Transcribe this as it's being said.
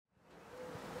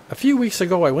A few weeks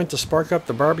ago I went to spark up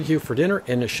the barbecue for dinner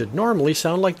and it should normally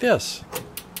sound like this.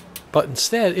 But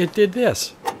instead it did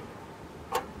this.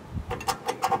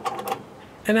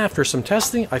 And after some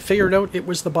testing I figured out it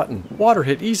was the button. Water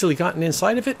had easily gotten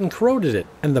inside of it and corroded it.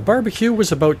 And the barbecue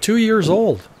was about 2 years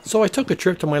old. So I took a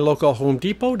trip to my local Home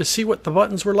Depot to see what the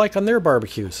buttons were like on their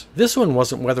barbecues. This one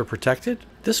wasn't weather protected.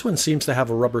 This one seems to have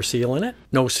a rubber seal in it.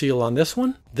 No seal on this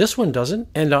one. This one doesn't.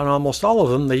 And on almost all of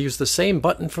them they use the same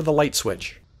button for the light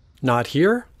switch. Not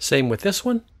here. Same with this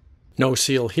one. No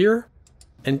seal here.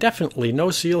 And definitely no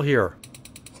seal here.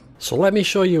 So let me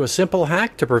show you a simple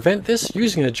hack to prevent this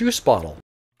using a juice bottle.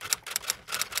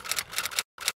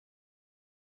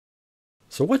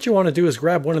 So what you want to do is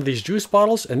grab one of these juice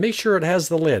bottles and make sure it has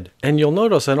the lid. And you'll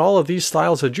notice on all of these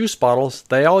styles of juice bottles,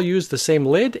 they all use the same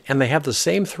lid and they have the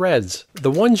same threads. The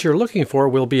ones you're looking for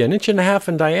will be 1.5 inches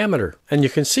in diameter. And you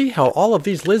can see how all of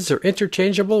these lids are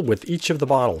interchangeable with each of the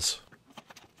bottles.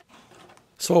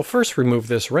 So we'll first remove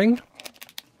this ring.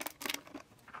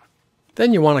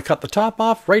 Then you want to cut the top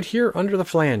off right here under the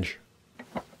flange.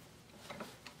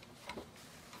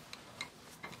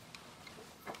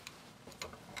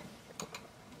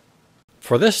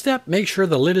 For this step, make sure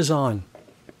the lid is on.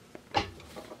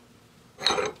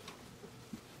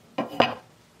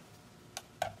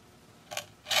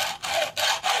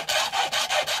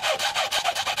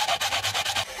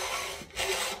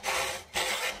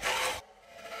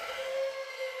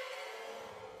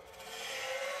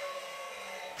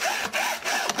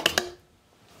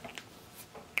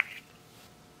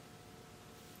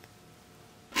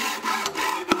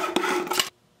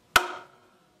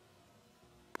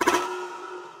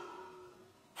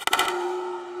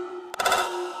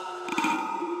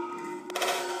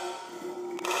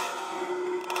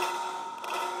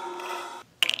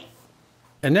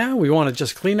 And now we want to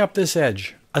just clean up this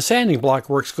edge. A sanding block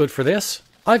works good for this.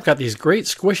 I've got these great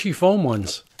squishy foam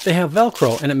ones. They have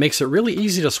Velcro and it makes it really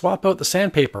easy to swap out the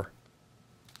sandpaper.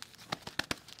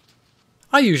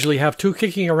 I usually have 2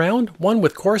 kicking around, one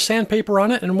with coarse sandpaper on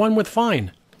it and one with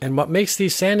fine. And what makes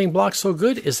these sanding blocks so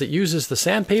good is it uses the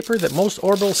sandpaper that most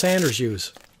orbital sanders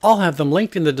use. I'll have them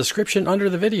linked in the description under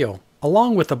the video,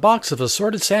 along with a box of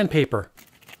assorted sandpaper.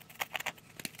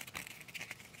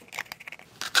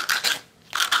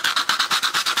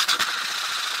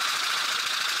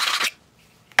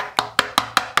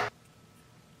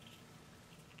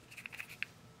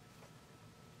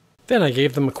 Then I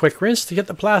gave them a quick rinse to get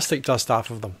the plastic dust off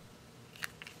of them.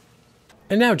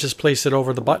 And now just place it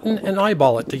over the button and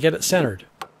eyeball it to get it centered.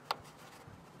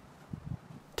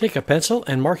 Take a pencil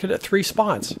and mark it at 3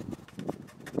 spots.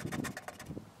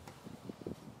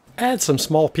 Add some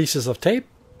small pieces of tape.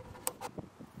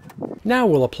 Now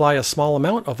we'll apply a small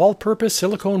amount of all-purpose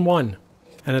silicone 1.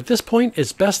 And at this point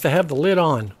it's best to have the lid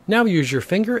on. Now use your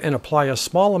finger and apply a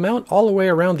small amount all the way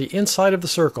around the inside of the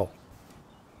circle.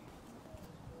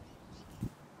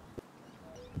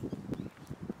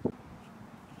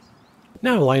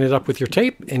 Now line it up with your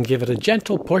tape and give it a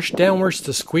gentle push downwards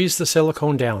to squeeze the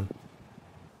silicone down.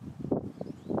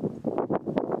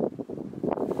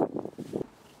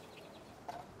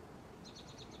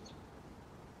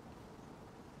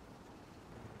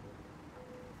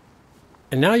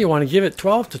 And now you want to give it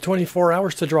 12 to 24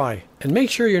 hours to dry. And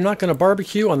make sure you're not going to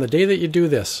barbecue on the day that you do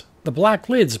this. The black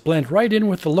lids blend right in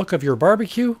with the look of your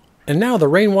barbecue, and now the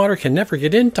rainwater can never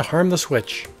get in to harm the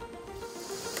switch.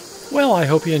 Well, I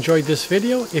hope you enjoyed this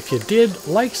video. If you did,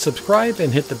 like, subscribe,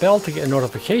 and hit the bell to get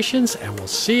notifications, and we'll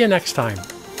see you next time.